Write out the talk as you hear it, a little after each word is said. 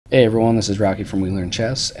Hey everyone, this is Rocky from We Learn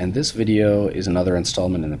Chess, and this video is another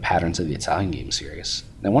installment in the Patterns of the Italian Game series.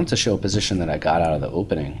 And I wanted to show a position that I got out of the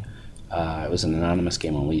opening. It was an anonymous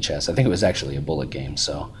game on Chess. I think it was actually a bullet game,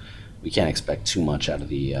 so we can't expect too much out of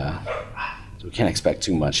the. We can't expect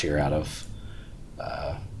too much here out of,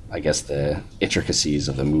 I guess, the intricacies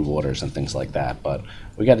of the move orders and things like that. But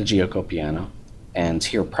we got a Giuco Piano, and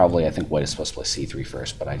here probably I think White is supposed to play c3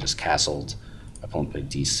 first, but I just castled. My opponent played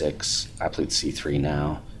d6. I played c3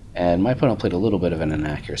 now. And my opponent played a little bit of an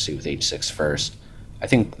inaccuracy with h6 first. I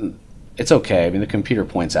think it's okay. I mean, the computer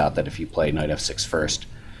points out that if you play knight f6 first,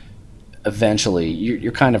 eventually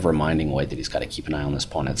you're kind of reminding White that he's got to keep an eye on this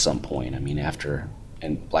pawn at some point. I mean,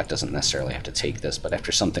 and Black doesn't necessarily have to take this, but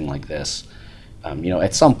after something like this,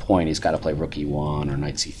 at some point he's got to play rook e1 or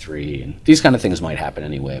knight c3. And these kind of things might happen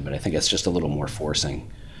anyway, but I think it's just a little more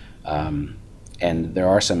forcing. And there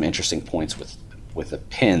are some interesting points with a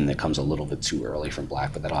pin that comes a little bit too early from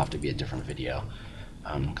Black, but that'll have to be a different video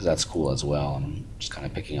because that's cool as well. And I'm just kind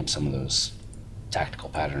of picking up some of those tactical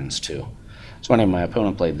patterns too. So when my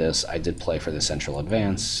opponent played this, I did play for the central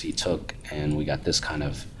advance. He took, and we got this kind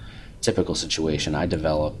of typical situation. I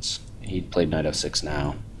developed. He played knight f6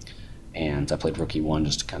 now, and I played rook e1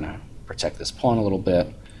 just to kind of protect this pawn a little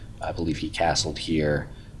bit. I believe he castled here.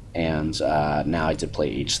 And now I did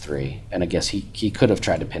play h3, and I guess he could have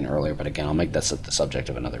tried to pin earlier, but again, I'll make that the subject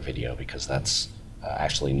of another video because that's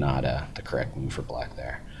actually not the correct move for Black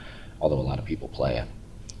there, although a lot of people play it.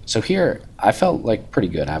 So here, I felt like pretty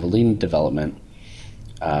good. I have a lean development.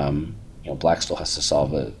 Black still has to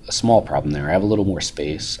solve a small problem there. I have a little more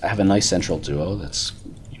space. I have a nice central duo that's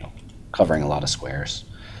covering a lot of squares.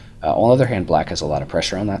 On the other hand, Black has a lot of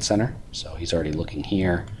pressure on that center, so he's already looking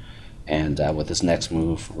here. And with his next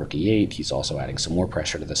move, rook e8, he's also adding some more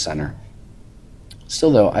pressure to the center.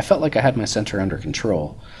 Still, though, I felt like I had my center under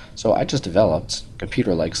control, so I just developed.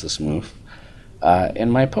 Computer likes this move.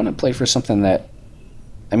 And my opponent played for something that,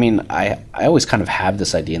 I always kind of have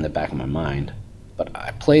this idea in the back of my mind, but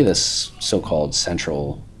I play this so-called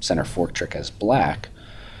center fork trick as Black,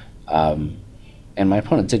 and my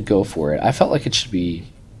opponent did go for it. I felt like it should be,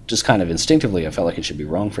 just kind of instinctively, I felt like it should be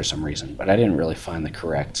wrong for some reason, but I didn't really find the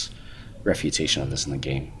correct refutation of this in the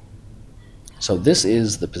game. So this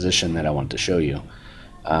is the position that I wanted to show you,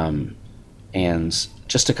 and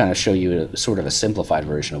just to kind of show you sort of a simplified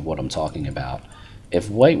version of what I'm talking about.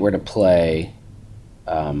 If White were to play,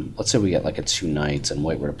 let's say we get like a 2 knights and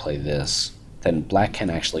White were to play this, then Black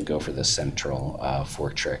can actually go for this central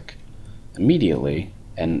fork trick immediately,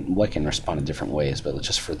 and White can respond in different ways, but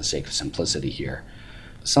just for the sake of simplicity here,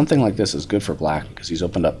 something like this is good for Black because he's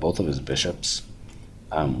opened up both of his bishops,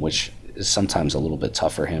 which is sometimes a little bit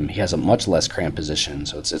tough for him. He has a much less cramped position,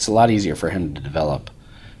 so it's a lot easier for him to develop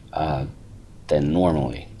than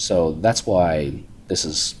normally. So that's why this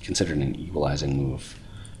is considered an equalizing move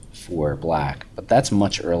for Black, but that's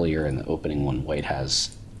much earlier in the opening when White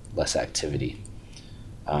has less activity.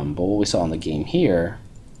 But what we saw in the game here,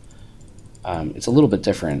 it's a little bit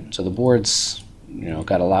different. So the board's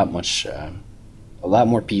got a lot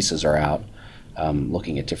more pieces are out.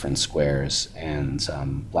 Looking at different squares, and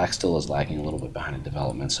Black still is lagging a little bit behind in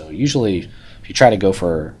development. So usually if you try to go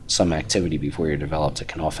for some activity before you're developed, it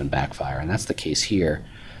can often backfire, and that's the case here.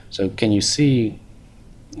 So can you see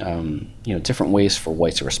different ways for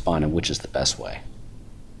White to respond and which is the best way?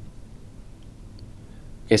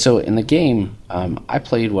 Okay, so in the game, I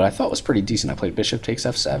played what I thought was pretty decent. I played bishop takes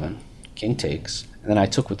f7, king takes, and then I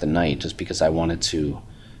took with the knight just because I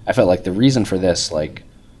felt like the reason for this,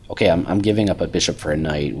 okay, I'm giving up a bishop for a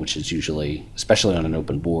knight, which is usually, especially on an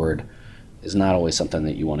open board, is not always something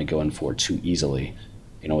that you want to go in for too easily,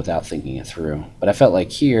 without thinking it through. But I felt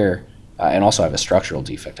like here, and also I have a structural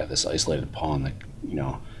defect. I have this isolated pawn that,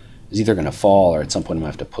 is either going to fall or at some point I'm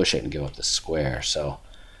going to have to push it and give up the square. So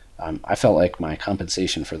I felt like my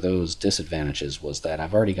compensation for those disadvantages was that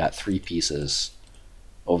I've already got 3 pieces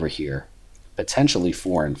over here, potentially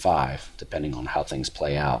 4 and 5, depending on how things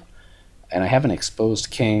play out. And I have an exposed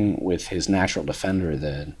king with his natural defender.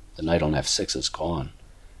 The knight on f6 is gone.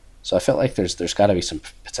 So I felt like there's got to be some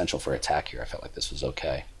potential for attack here. I felt like this was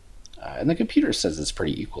okay. And the computer says it's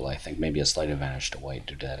pretty equal. I think maybe a slight advantage to White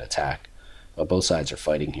due to that attack. But both sides are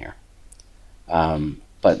fighting here.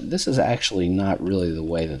 But this is actually not really the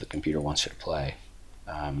way that the computer wants you to play.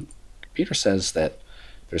 Computer says that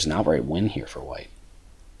there's an outright win here for White.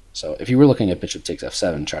 So if you were looking at bishop takes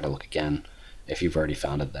f7, try to look again. If you've already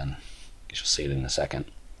found it, then you'll see it in a second.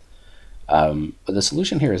 But the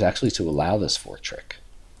solution here is actually to allow this fork trick.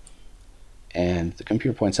 And the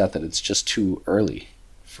computer points out that it's just too early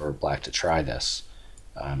for Black to try this,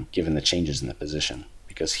 given the changes in the position.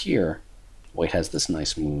 Because here, white has this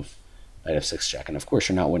nice move, knight f6 check, and of course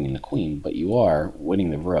you're not winning the queen, but you are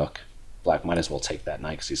winning the rook. Black might as well take that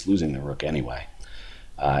knight because he's losing the rook anyway.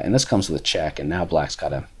 And this comes with check, and now black's got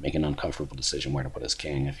to make an uncomfortable decision where to put his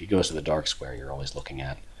king. If he goes to the dark square, you're always looking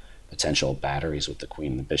at potential batteries with the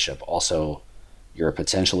queen and the bishop. Also, you're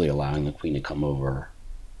potentially allowing the queen to come over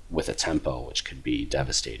with a tempo, which could be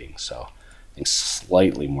devastating. So I think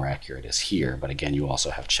slightly more accurate is here, but again, you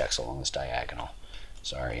also have checks along this diagonal.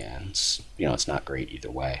 Sorry, and it's not great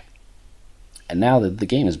either way. And now the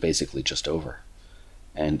game is basically just over.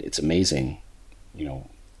 And it's amazing,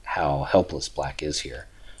 how helpless black is here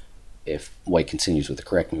if white continues with the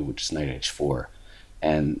correct move, which is knight h4.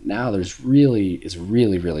 And now it's really,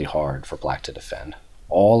 really hard for black to defend.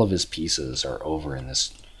 All of his pieces are over in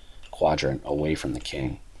this quadrant away from the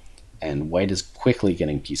king, and white is quickly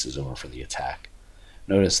getting pieces over for the attack.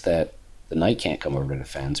 Notice that the knight can't come over to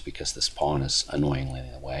defend because this pawn is annoyingly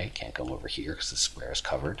in the way. Can't come over here because the square is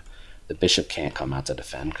covered. The bishop can't come out to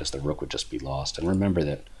defend because the rook would just be lost. And remember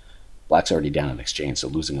that black's already down in exchange, so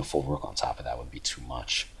losing a full rook on top of that would be too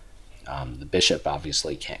much. The bishop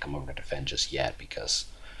obviously can't come over to defend just yet because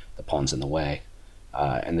the pawn's in the way.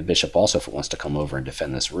 And the bishop also, if it wants to come over and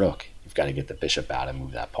defend this rook, you've got to get the bishop out and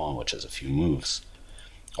move that pawn, which is a few moves.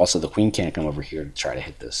 Also, the queen can't come over here to try to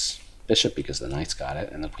hit this bishop because the knight's got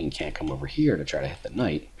it, and the queen can't come over here to try to hit the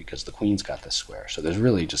knight because the queen's got this square. So there's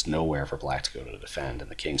really just nowhere for black to go to defend,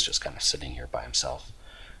 and the king's just kind of sitting here by himself.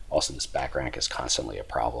 Also, this back rank is constantly a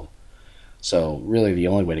problem. So really the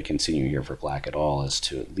only way to continue here for black at all is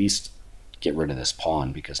to at least get rid of this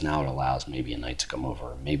pawn, because now it allows maybe a knight to come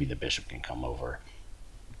over, maybe the bishop can come over.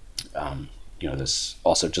 This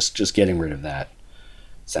also just getting rid of that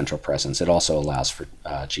central presence. It also allows for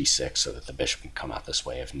g6 so that the bishop can come out this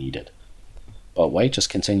way if needed. But white just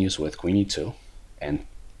continues with queen e2 and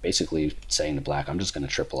basically saying to black, I'm just going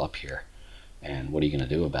to triple up here, and what are you going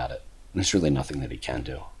to do about it? And there's really nothing that he can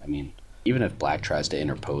do. I mean, even if black tries to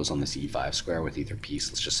interpose on this e5 square with either piece,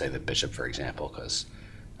 let's just say the bishop, for example, because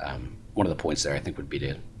one of the points there I think would be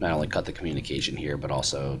to not only cut the communication here, but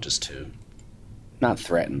also just to not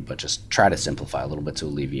threaten, but just try to simplify a little bit to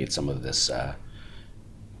alleviate some of this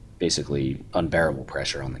basically unbearable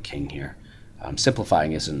pressure on the king here.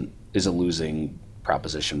 Simplifying is a losing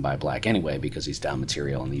proposition by black anyway, because he's down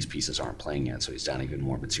material and these pieces aren't playing yet, so he's down even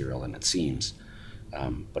more material than it seems.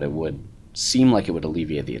 But it would seem like it would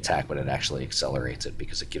alleviate the attack, but it actually accelerates it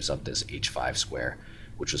because it gives up this h5 square,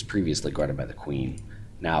 which was previously guarded by the queen.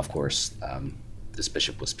 Now, of course, this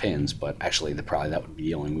bishop was pinned, but actually probably that would be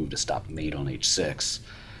the only move to stop mate on h6.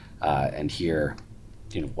 And here,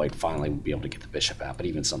 white finally would be able to get the bishop out, but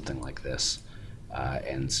even something like this.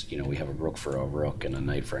 And we have a rook for a rook and a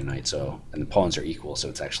knight for a knight, and the pawns are equal, so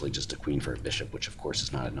it's actually just a queen for a bishop, which of course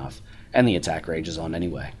is not enough. And the attack rages on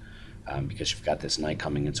anyway, because you've got this knight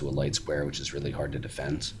coming into a light square, which is really hard to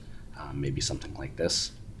defend. Maybe something like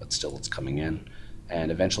this, but still it's coming in.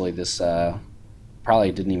 And eventually this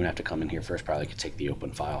probably didn't even have to come in here first, probably could take the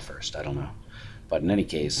open file first, I don't know. But in any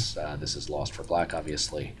case, this is lost for black,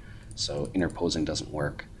 obviously, so interposing doesn't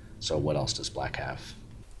work. So what else does black have?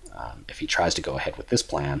 If he tries to go ahead with this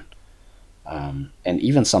plan, and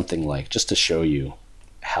even something like, just to show you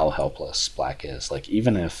how helpless black is, like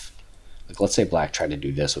even if, let's say black tried to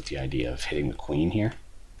do this with the idea of hitting the queen here,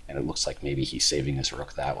 and it looks like maybe he's saving his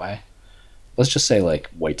rook that way. Let's just say like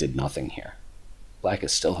white did nothing here. Black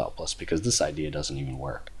is still helpless because this idea doesn't even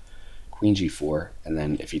work. Queen g4, and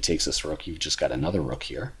then if he takes this rook, you've just got another rook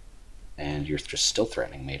here, and you're just still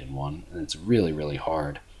threatening mate in one, and it's really, really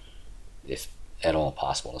hard, if at all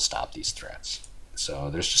possible, to stop these threats.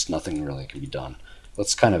 So there's just nothing really can be done.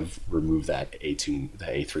 Let's kind of remove that a2, the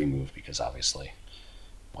a3 move, because obviously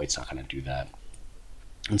white's not going to do that.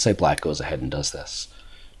 And say black goes ahead and does this.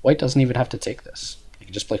 White doesn't even have to take this. He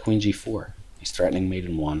can just play queen g4. He's threatening mate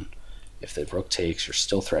in one. If the rook takes, you're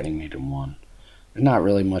still threatening mate in one. There's not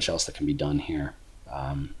really much else that can be done here.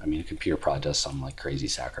 I mean, a computer probably does some like crazy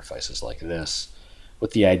sacrifices like this,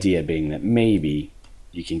 with the idea being that maybe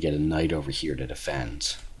you can get a knight over here to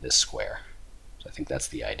defend this square. So I think that's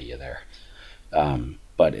the idea there.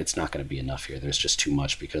 But it's not going to be enough here. There's just too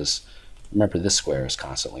much, because remember, this square is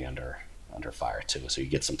constantly under fire too. So you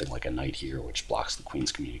get something like a knight here, which blocks the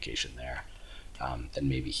queen's communication there. Then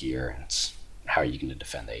maybe here, and it's, how are you going to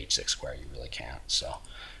defend the h6 square? You really can't. So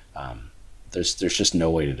there's just no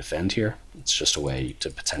way to defend here. It's just a way to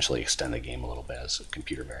potentially extend the game a little bit as a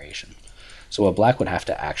computer variation. So what black would have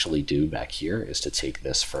to actually do back here is to take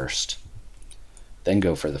this first, then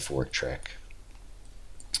go for the fork trick,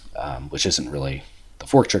 which isn't really the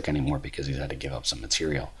fork trick anymore because he's had to give up some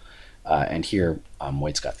material. And here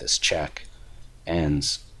white's got this check, and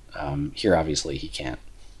Here, obviously, he can't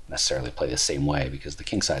necessarily play the same way because the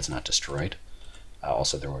king side's not destroyed.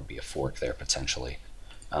 Also, there would be a fork there potentially.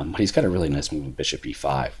 But he's got a really nice move of bishop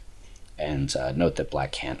e5. And note that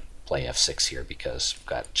black can't play f6 here because we've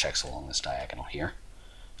got checks along this diagonal here.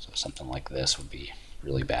 So something like this would be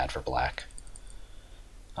really bad for black.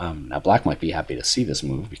 Now black might be happy to see this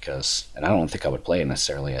move because, and I don't think I would play it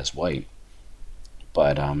necessarily as white,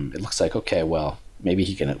 but it looks like, okay, well, maybe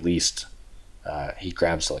he can at least, he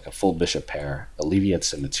grabs like a full bishop pair,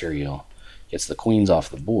 alleviates the material, gets the queens off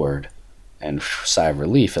the board, and sigh of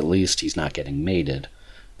relief, at least he's not getting mated.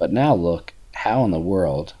 But now look, how in the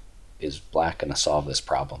world is black going to solve this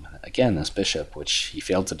problem? Again, this bishop, which he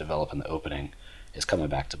failed to develop in the opening, is coming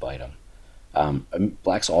back to bite him.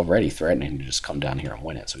 Black's already threatening to just come down here and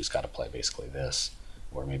win it, so he's got to play basically this,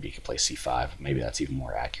 or maybe he could play c5. Maybe that's even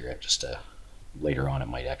more accurate, just to later on it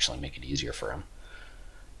might actually make it easier for him.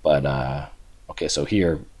 But okay, so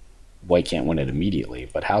here white can't win it immediately,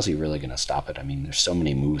 but how's he really going to stop it? I mean, there's so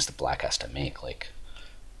many moves that black has to make. Like,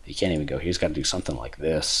 he can't even go, he's got to do something like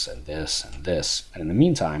this and this and this, and in the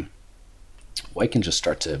meantime white can just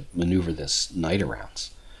start to maneuver this knight around,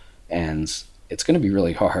 and it's going to be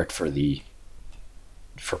really hard for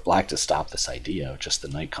black to stop this idea of just the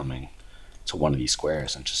knight coming to one of these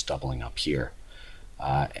squares and just doubling up here.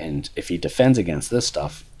 And if he defends against this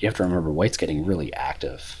stuff, you have to remember white's getting really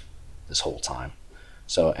active this whole time.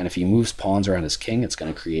 So, and if he moves pawns around his king, it's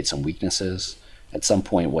going to create some weaknesses. At some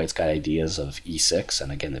point, white's got ideas of e6,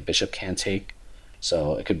 and again, the bishop can't take.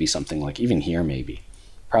 So it could be something like, even here maybe,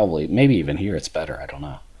 probably, maybe even here it's better, I don't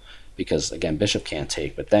know. Because again, bishop can't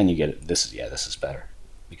take, but then you get, this is better.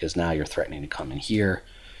 Because now you're threatening to come in here,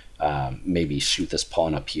 maybe shoot this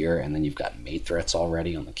pawn up here, and then you've got mate threats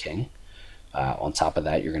already on the king. On top of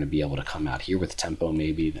that, you're going to be able to come out here with tempo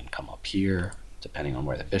maybe, then come up here, depending on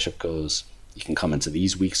where the bishop goes. You can come into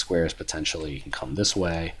these weak squares potentially, you can come this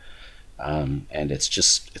way, and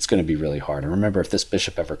it's going to be really hard. And remember, if this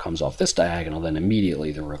bishop ever comes off this diagonal, then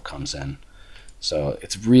immediately the rook comes in. So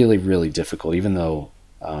it's really, really difficult, even though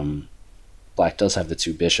black does have the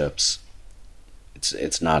two bishops.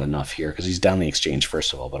 It's not enough here because he's down the exchange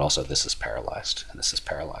first of all, but also this is paralyzed and this is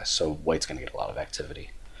paralyzed, so white's going to get a lot of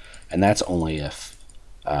activity. And that's only if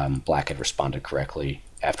black had responded correctly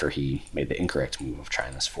after he made the incorrect move of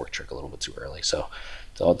trying this fork trick a little bit too early. So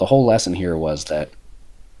the whole lesson here was that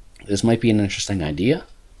this might be an interesting idea,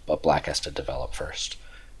 but black has to develop first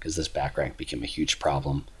because this back rank became a huge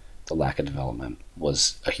problem. The lack of development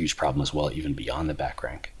was a huge problem as well, even beyond the back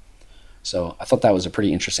rank. So I thought that was a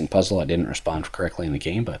pretty interesting puzzle. I didn't respond correctly in the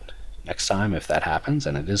game, but next time if that happens,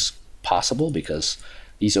 and it is possible because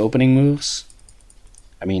these opening moves,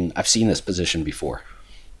 I mean, I've seen this position before,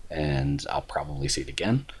 and I'll probably see it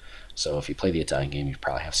again. So if you play the Italian game, you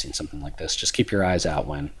probably have seen something like this. Just keep your eyes out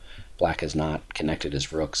when black has not connected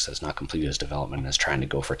his rooks, has not completed his development, and is trying to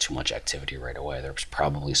go for too much activity right away. There's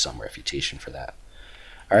probably some refutation for that.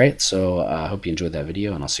 All right, so I hope you enjoyed that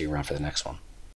video, and I'll see you around for the next one.